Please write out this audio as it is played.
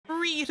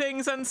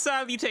Greetings and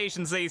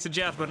salutations, ladies and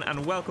gentlemen,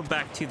 and welcome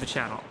back to the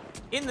channel.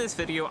 In this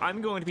video, I'm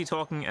going to be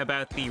talking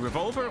about the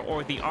Revolver,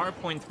 or the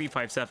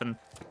R.357.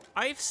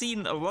 I've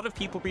seen a lot of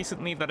people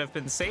recently that have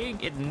been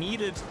saying it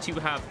needed to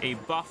have a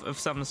buff of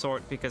some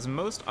sort because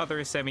most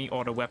other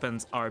semi-auto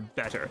weapons are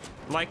better,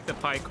 like the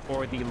Pike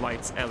or the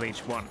Light's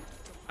LH1.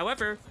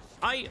 However,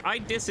 I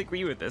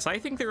disagree with this. I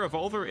think the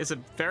Revolver is a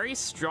very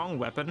strong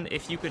weapon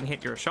if you can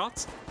hit your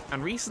shots,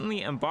 and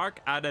recently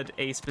Embark added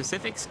a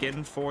specific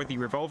skin for the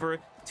Revolver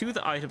to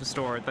the item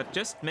store that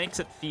just makes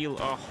it feel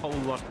a whole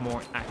lot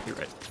more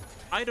accurate.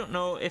 I don't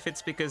know if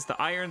it's because the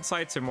iron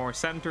sights are more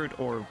centered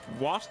or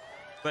what,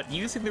 but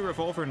using the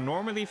Revolver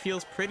normally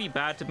feels pretty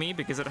bad to me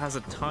because it has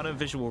a ton of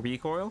visual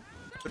recoil.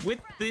 But with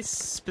this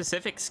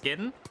specific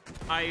skin,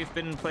 I've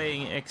been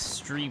playing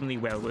extremely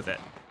well with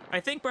it. I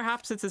think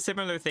perhaps it's a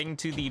similar thing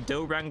to the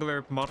Doe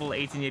Wrangler Model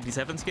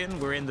 1887 skin,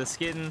 wherein the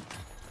skin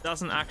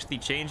doesn't actually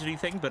change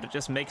anything, but it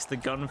just makes the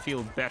gun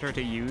feel better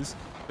to use.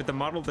 With the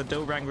model, the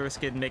Doe Wrangler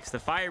skin makes the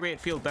fire rate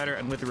feel better,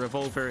 and with the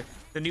Revolver,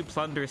 the new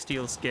Plunder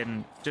Steel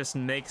skin just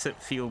makes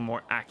it feel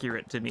more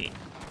accurate to me.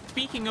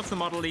 Speaking of the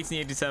Model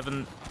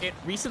 1887, it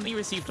recently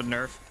received a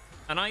nerf,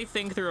 and I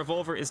think the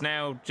Revolver is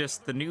now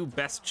just the new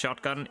best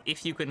shotgun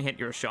if you can hit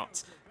your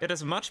shots. It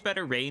has much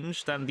better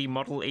range than the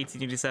Model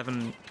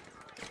 1887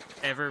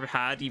 ever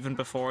had, even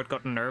before it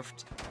got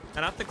nerfed,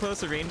 and at the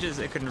closer ranges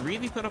it can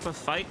really put up a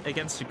fight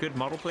against a good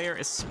model player,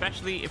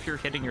 especially if you're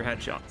hitting your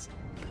headshots.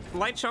 The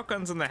light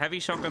shotguns and the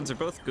heavy shotguns are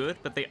both good,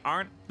 but they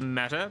aren't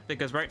meta,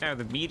 because right now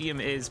the medium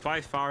is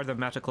by far the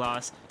meta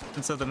class,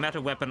 and so the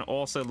meta weapon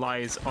also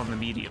lies on the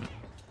medium.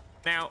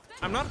 Now,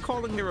 I'm not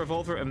calling the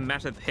Revolver a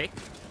meta pick,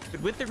 but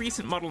with the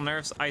recent model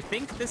nerfs, I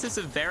think this is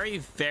a very,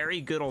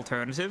 very good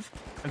alternative,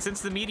 and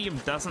since the medium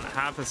doesn't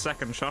have a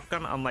second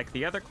shotgun unlike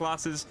the other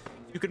classes,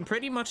 you can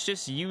pretty much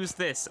just use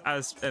this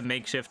as a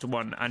makeshift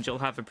one, and you'll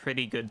have a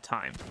pretty good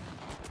time.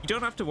 You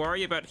don't have to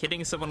worry about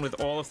hitting someone with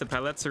all of the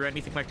pellets or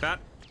anything like that.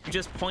 You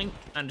just point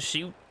and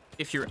shoot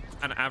if you're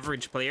an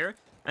average player,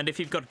 and if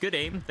you've got good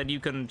aim, then you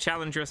can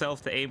challenge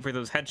yourself to aim for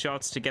those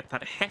headshots to get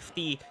that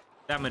hefty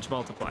damage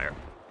multiplier.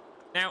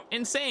 Now,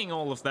 in saying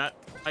all of that,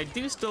 I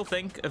do still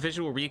think a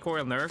visual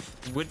recoil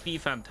nerf would be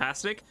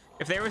fantastic.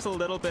 If there was a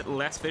little bit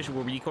less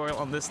visual recoil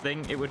on this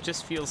thing, it would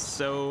just feel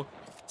so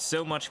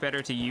much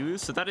better to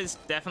use, so that is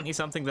definitely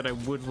something that I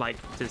would like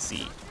to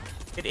see.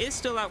 It is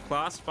still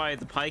outclassed by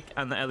the Pike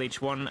and the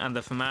LH1 and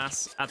the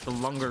FAMAS at the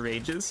longer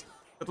ranges,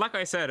 but like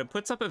I said, it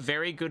puts up a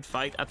very good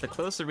fight at the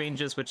closer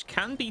ranges, which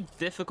can be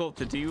difficult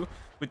to do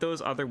with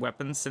those other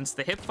weapons since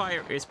the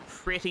hipfire is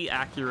pretty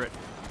accurate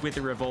with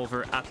the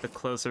Revolver at the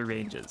closer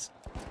ranges.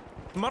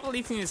 The Model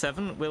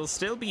 1887 will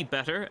still be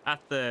better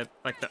at the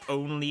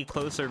only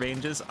closer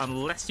ranges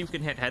unless you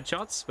can hit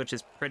headshots, which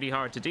is pretty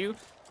hard to do.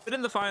 But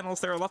in the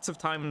finals, there are lots of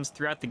times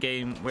throughout the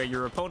game where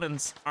your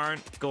opponents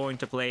aren't going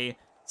to play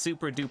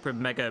super duper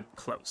mega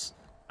close.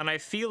 And I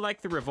feel like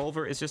the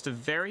Revolver is just a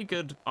very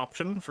good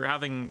option for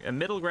having a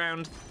middle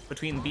ground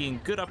between being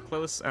good up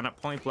close and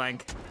at point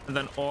blank, and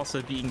then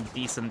also being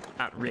decent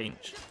at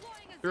range.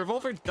 The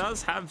Revolver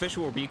does have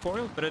visual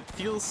recoil, but it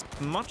feels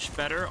much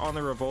better on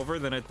the Revolver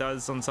than it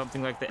does on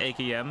something like the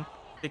AKM,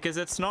 because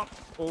it's not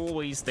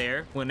always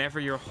there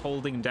whenever you're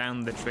holding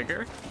down the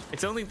trigger.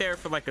 It's only there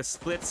for like a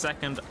split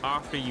second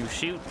after you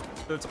shoot,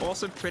 so it's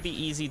also pretty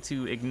easy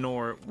to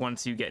ignore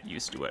once you get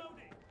used to it.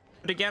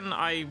 But again,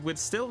 I would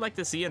still like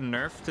to see a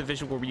nerf to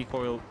visual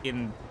recoil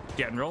in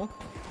general.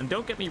 And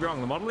don't get me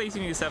wrong, the Model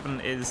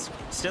 1887 is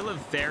still a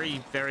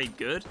very, very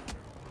good,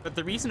 but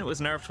the reason it was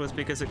nerfed was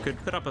because it could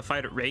put up a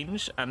fight at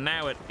range, and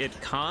now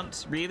it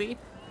can't really,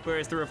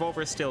 whereas the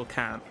Revolver still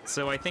can.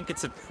 So I think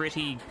it's a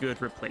pretty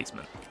good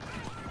replacement.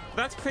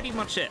 That's pretty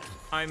much it.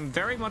 I'm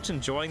very much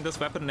enjoying this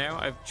weapon now.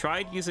 I've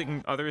tried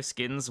using other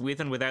skins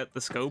with and without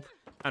the scope,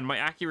 and my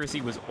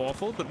accuracy was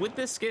awful, but with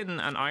this skin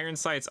and iron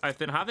sights, I've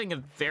been having a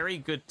very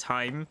good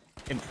time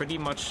in pretty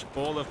much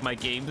all of my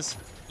games,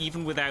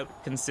 even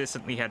without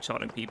consistently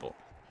headshotting people.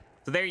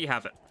 So there you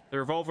have it. The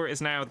Revolver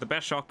is now the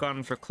best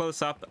shotgun for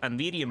close-up and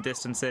medium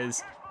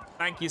distances.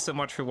 Thank you so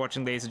much for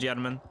watching, ladies and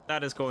gentlemen.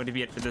 That is going to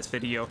be it for this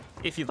video.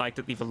 If you liked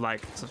it, leave a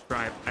like,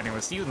 subscribe, and I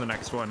will see you in the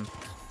next one.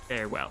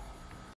 Farewell.